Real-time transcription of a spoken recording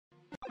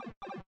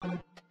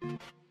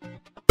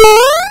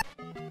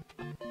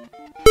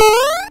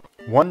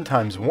1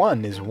 times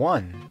 1 is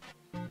 1.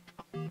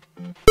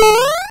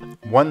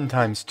 1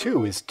 times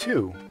 2 is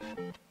 2.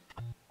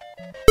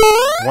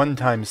 1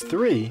 times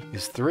 3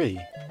 is 3.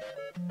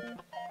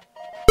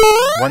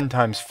 1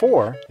 times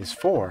 4 is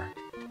 4.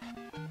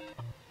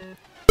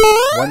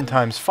 1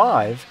 times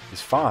 5 is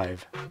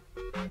 5.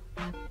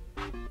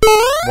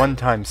 1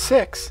 times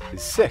 6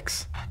 is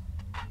 6.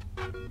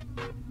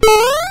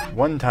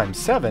 1 times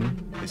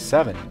 7 is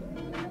 7.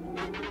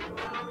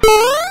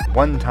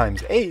 1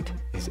 times 8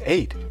 is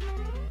 8.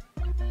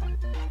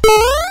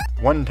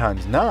 1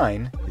 times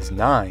 9 is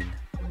 9.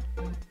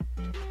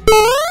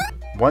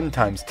 1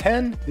 times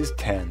 10 is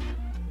 10.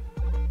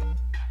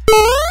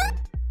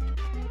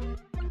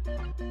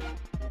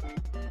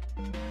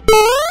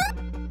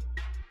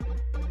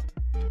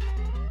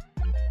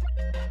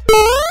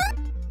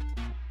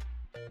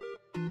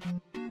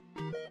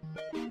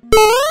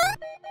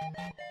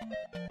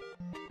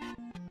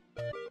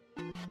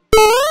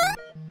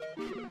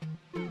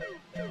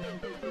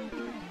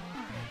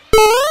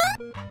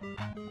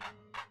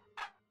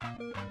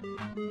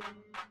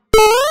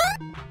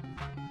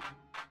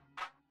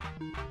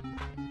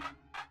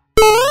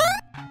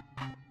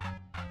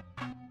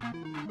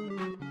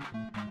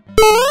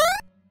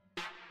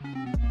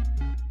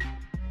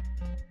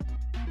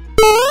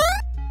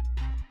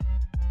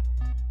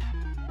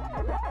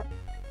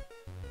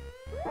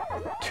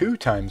 Two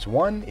times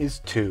 1 is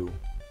 2.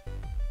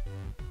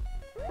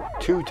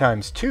 2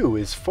 times 2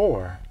 is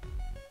 4.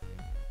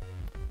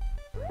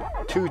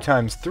 2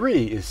 times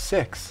 3 is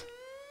 6.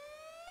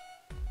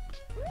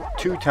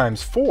 2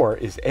 times 4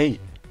 is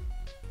 8.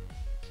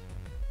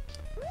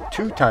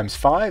 2 times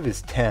 5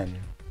 is 10.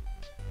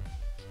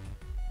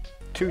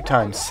 2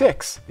 times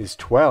 6 is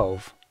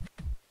 12.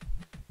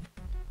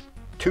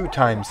 2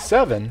 times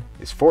 7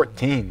 is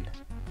 14.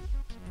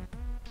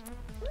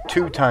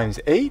 2 times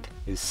 8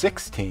 is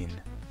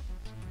 16.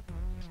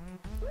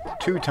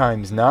 2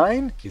 times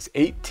 9 is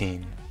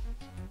 18.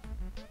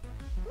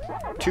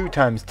 2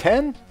 times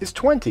 10 is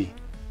 20.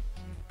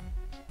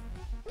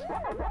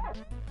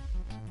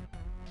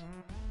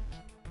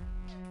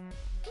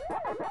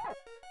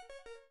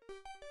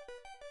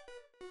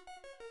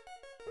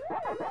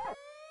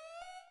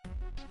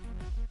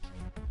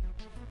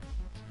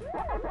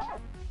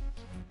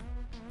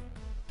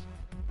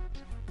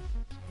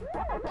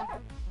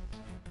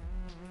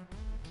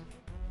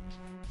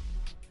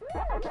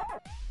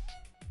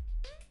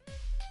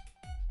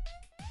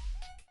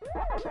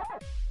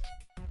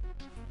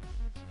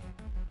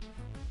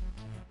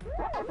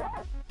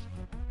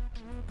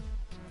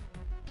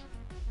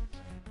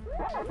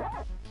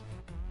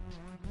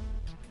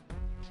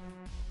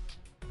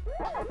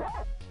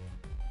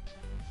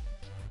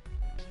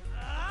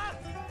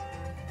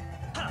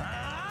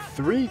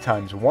 Three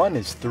times 1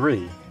 is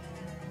 3.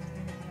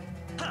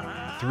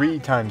 3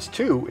 times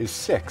 2 is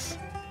 6.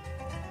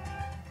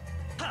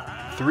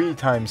 3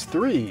 times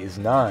 3 is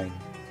 9.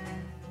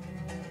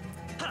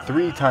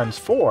 3 times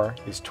 4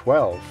 is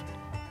 12.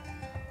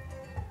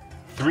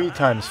 3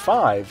 times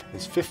 5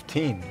 is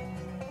 15.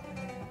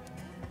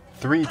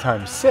 3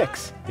 times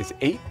 6 is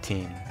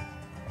 18.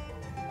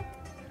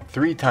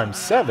 3 times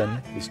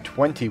 7 is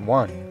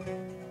 21.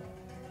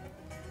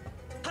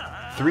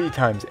 3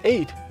 times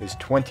 8 is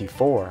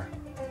 24.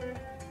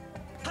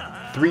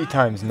 3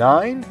 times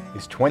 9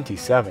 is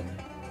 27.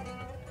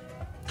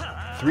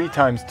 3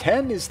 times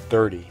 10 is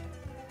 30.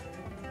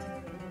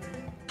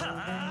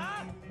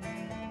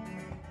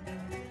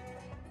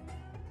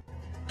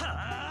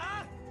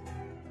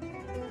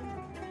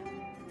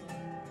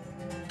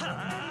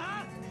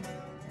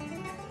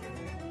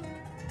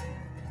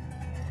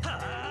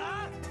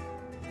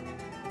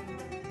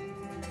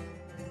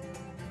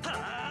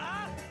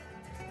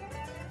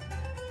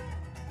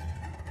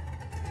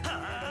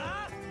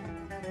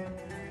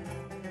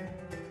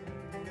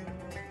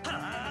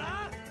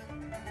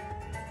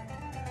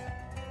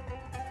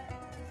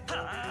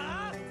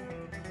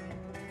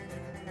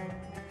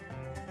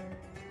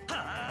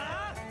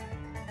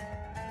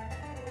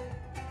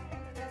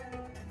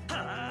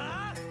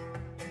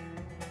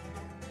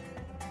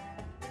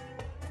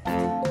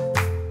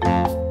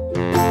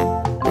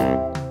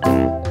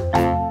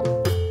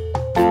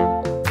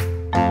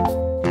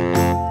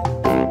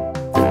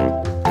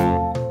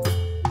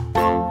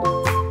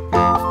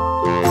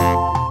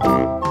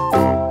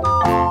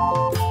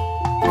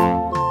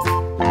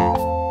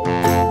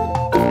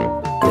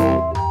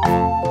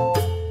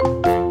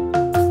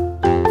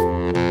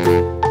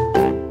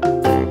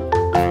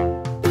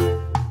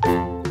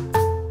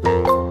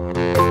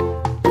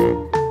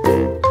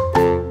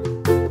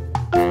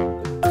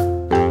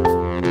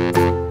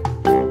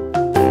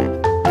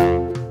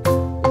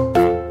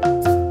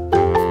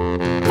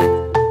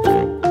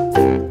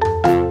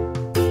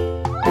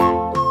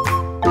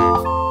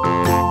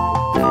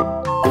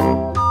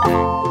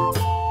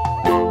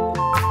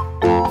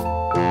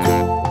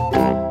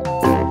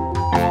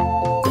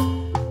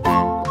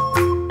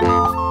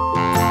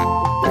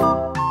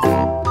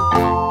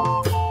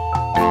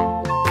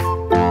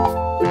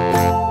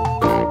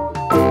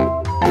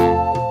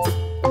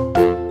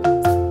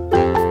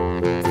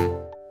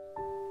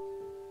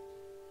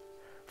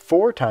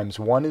 4 times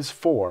 1 is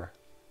 4.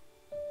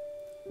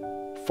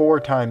 4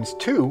 times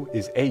 2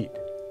 is 8.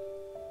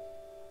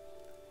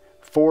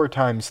 4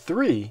 times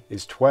 3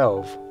 is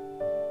 12.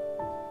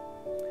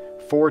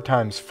 4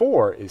 times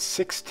 4 is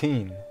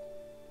 16.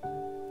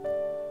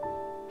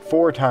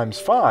 4 times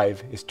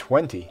 5 is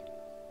 20.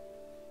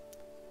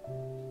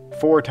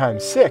 4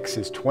 times 6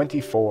 is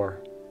 24.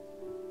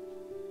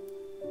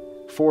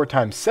 4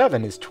 times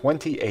 7 is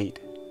 28.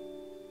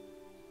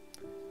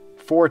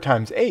 4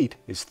 times 8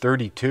 is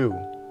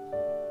 32.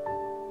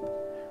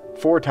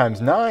 4 times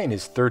 9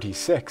 is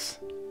 36.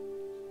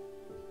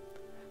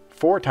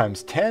 4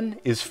 times 10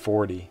 is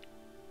 40.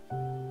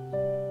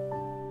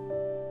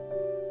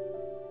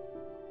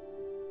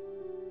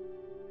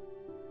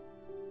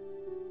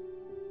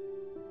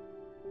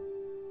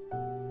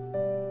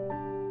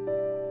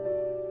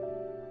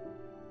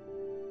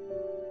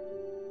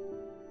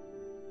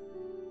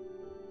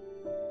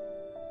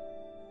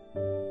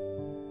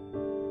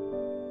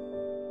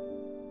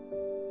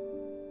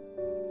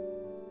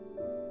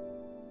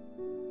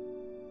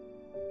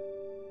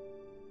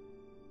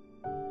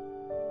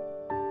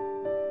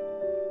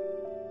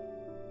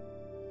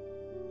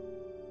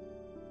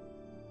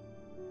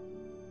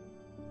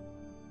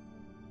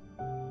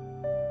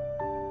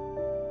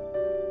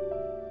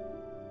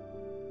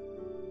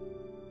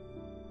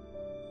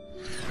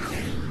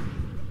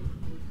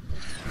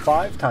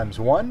 Five times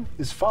 1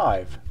 is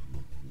 5.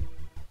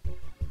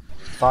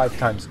 5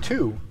 times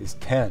 2 is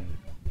 10.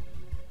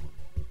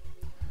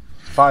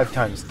 5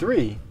 times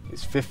 3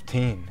 is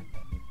 15.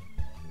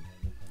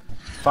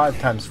 5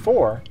 times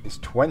 4 is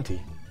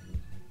 20.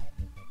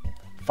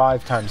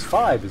 5 times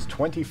 5 is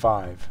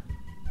 25.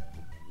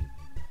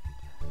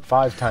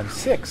 5 times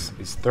 6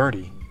 is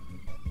 30.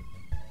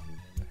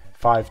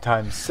 5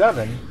 times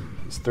 7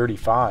 is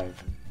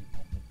 35.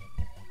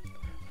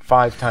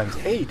 5 times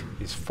 8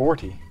 is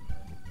 40.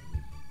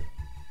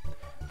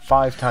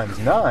 5 times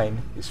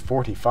 9 is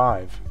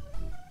 45.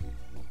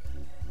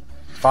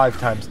 5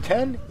 times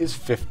 10 is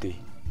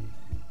 50.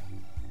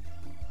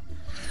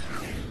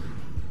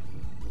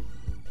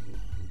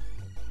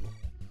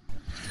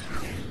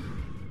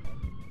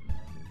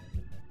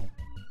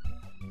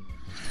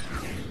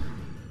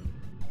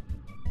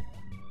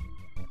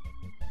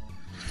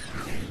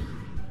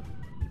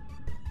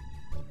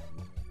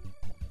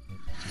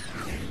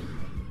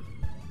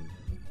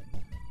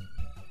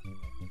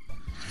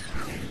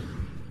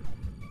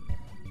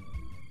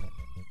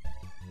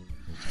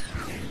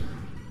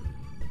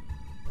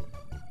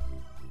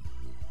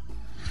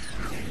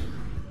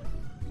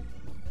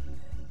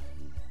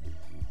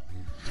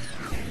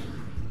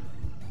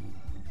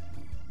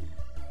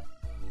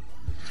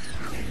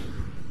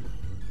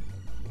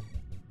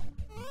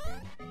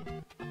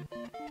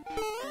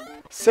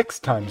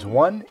 Six times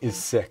 1 is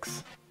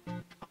 6.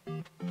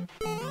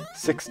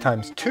 6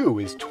 times 2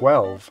 is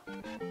 12.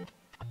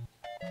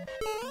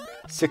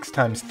 6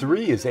 times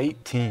 3 is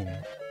 18.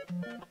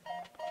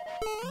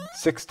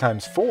 6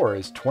 times 4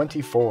 is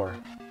 24.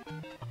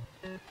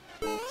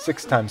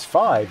 6 times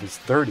 5 is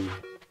 30.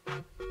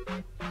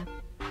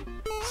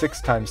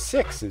 6 times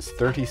 6 is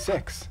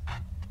 36.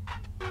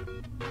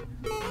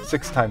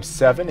 6 times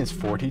 7 is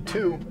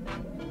 42.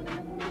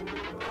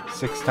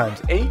 6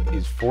 times 8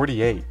 is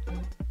 48.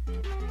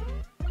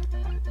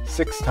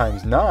 6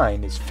 times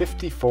 9 is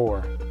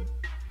 54.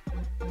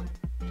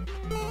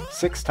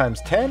 6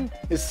 times 10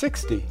 is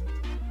 60.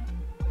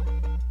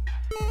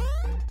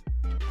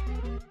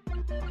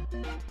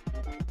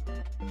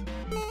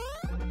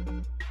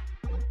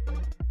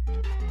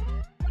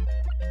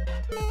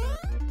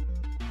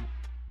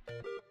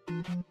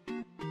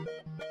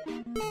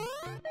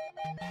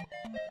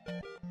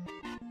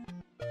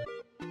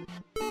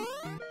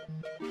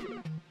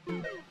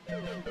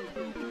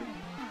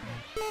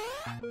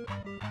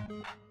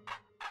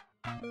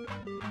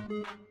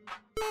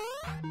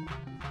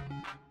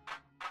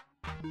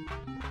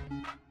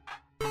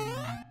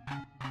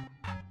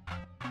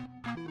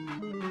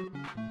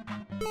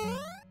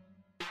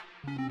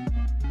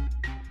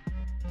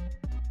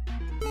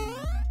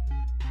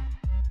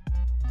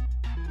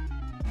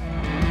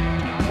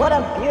 What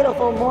a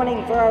beautiful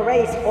morning for a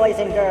race, boys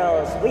and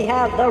girls. We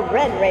have the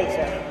red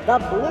racer, the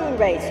blue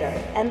racer,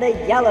 and the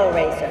yellow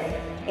racer.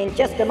 In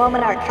just a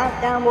moment, our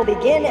countdown will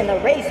begin and the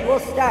race will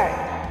start.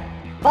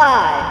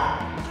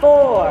 5,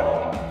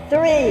 4,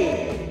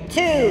 3,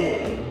 2,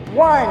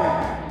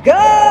 1, go!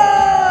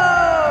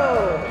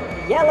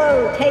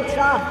 Yellow takes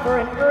off for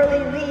an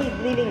early lead,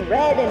 leaving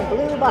red and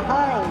blue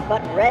behind,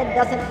 but red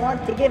doesn't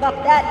want to give up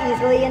that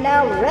easily, and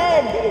now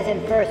red is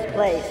in first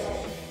place.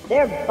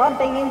 They're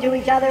bumping into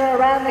each other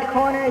around the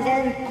corners,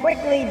 and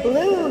quickly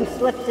blue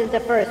slips into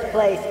first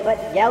place,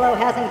 but yellow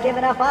hasn't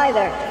given up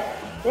either.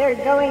 They're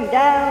going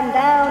down,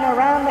 down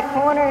around the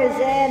corners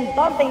and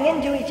bumping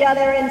into each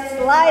other and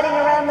sliding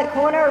around the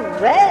corner.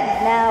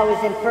 Red now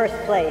is in first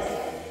place.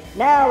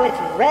 Now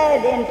it's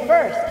red in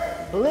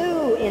first,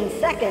 blue in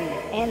second,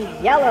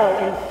 and yellow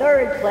in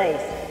third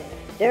place.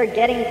 They're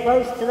getting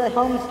close to the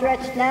home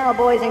stretch now,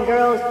 boys and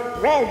girls.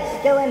 Red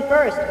still in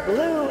first,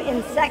 blue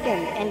in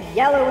second, and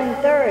yellow in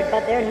third,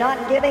 but they're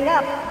not giving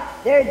up.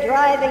 They're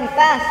driving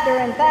faster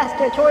and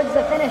faster towards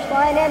the finish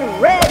line,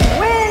 and red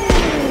wins!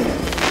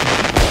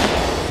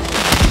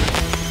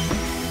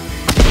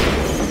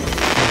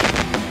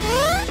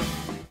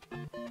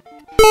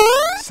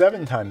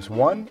 7 times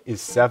 1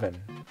 is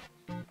 7.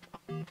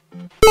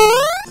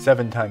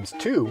 7 times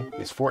 2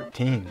 is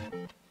 14.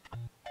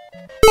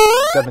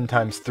 7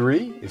 times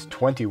 3 is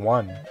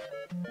 21.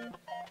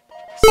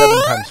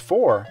 7 times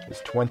 4 is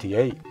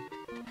 28.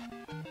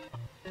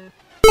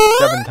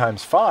 7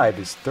 times 5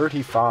 is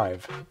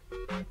 35.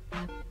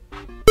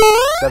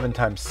 7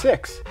 times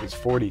 6 is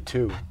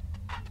 42.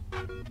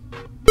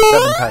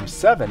 7 times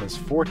 7 is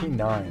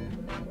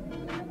 49.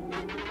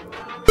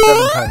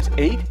 7 times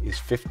 8 is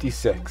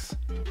 56.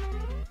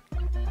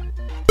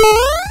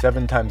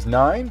 7 times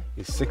 9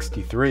 is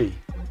 63.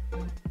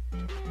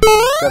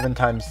 7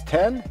 times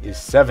 10 is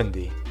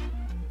 70.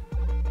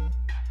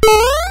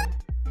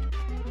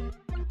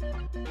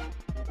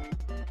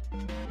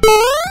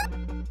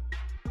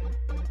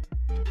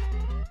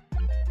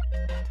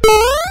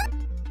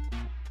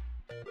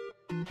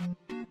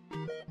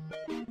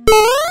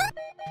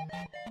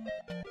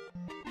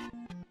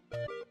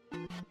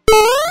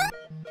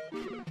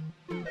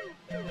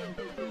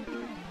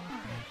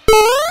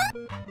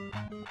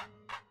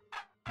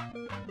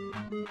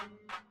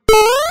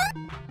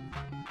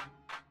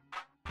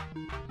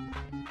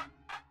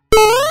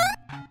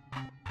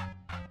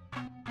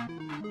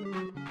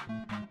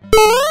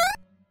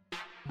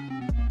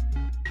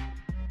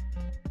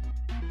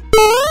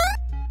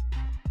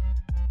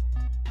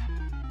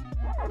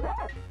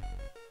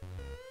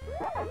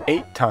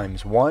 Eight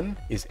times 1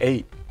 is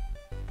 8.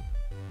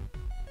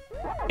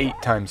 8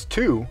 times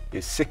 2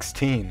 is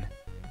 16.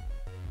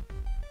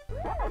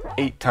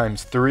 8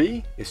 times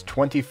 3 is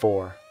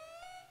 24.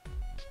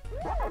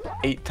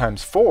 8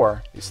 times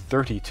 4 is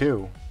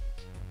 32.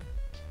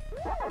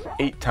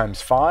 8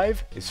 times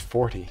 5 is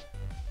 40.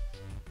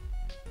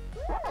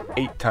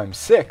 8 times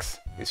 6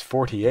 is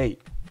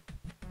 48.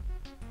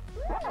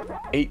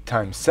 8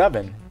 times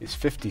 7 is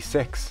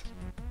 56.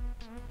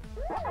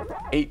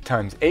 8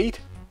 times 8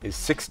 is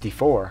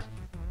 64.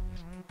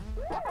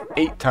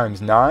 8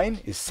 times 9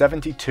 is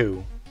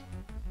 72.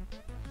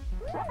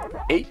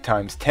 8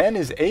 times 10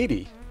 is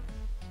 80.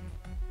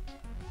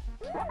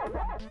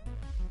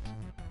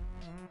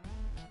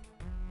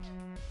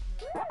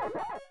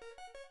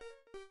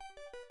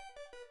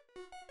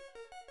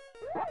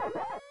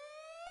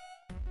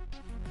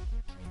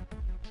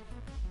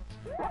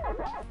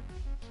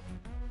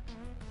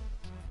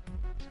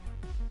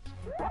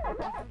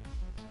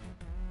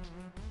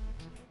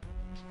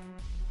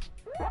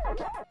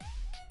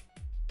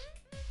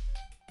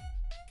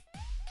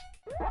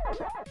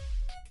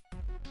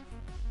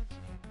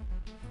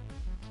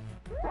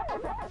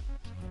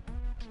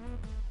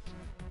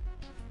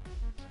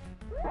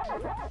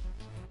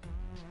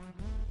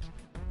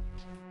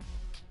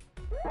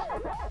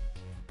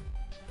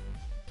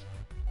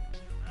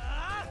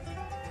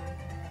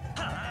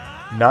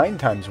 Nine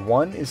times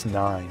 1 is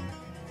 9.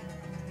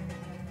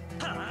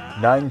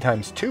 9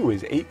 times 2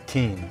 is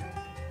 18.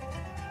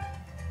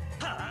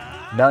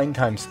 9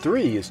 times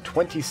 3 is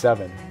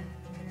 27.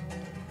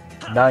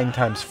 9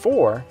 times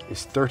 4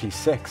 is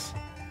 36.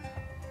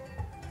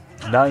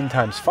 9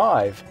 times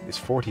 5 is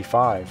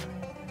 45.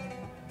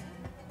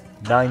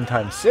 9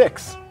 times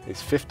 6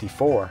 is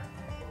 54.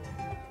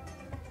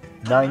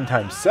 9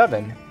 times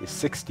 7 is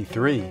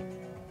 63.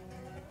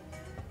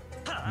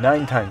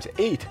 9 times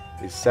 8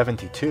 is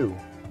 72.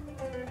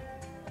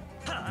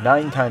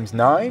 9 times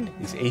 9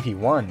 is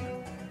 81.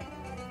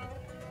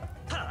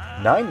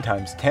 9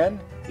 times 10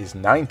 is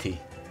 90.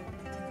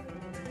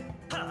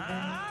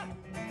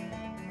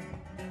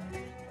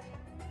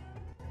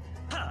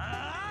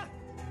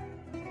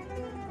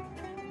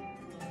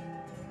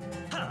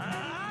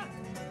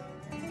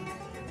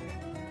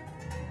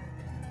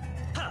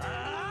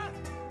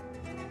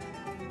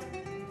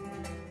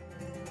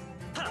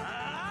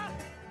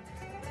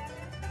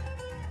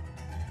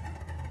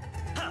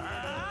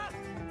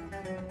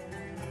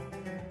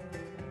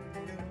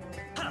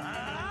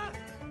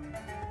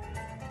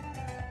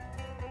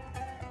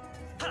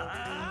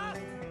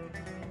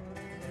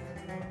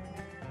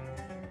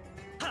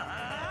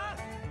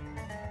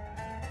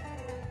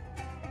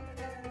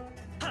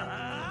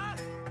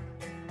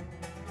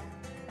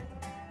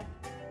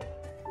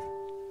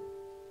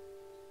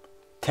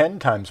 Ten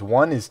times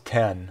 1 is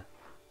 10.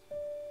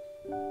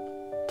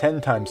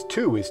 10 times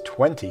 2 is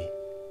 20.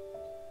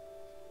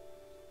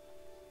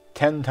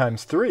 10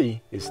 times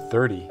 3 is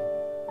 30.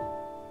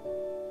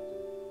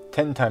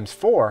 10 times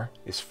 4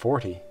 is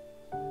 40.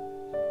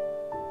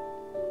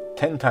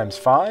 10 times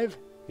 5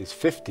 is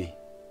 50.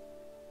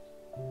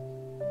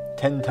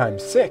 10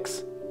 times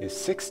 6 is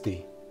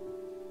 60.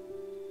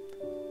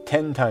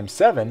 10 times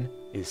 7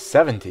 is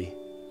 70.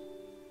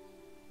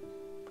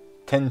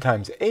 10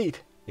 times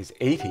 8 is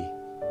 80.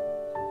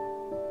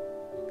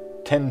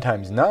 10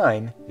 times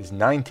 9 is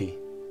 90.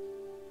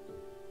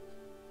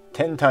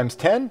 10 times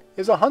 10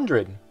 is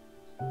 100.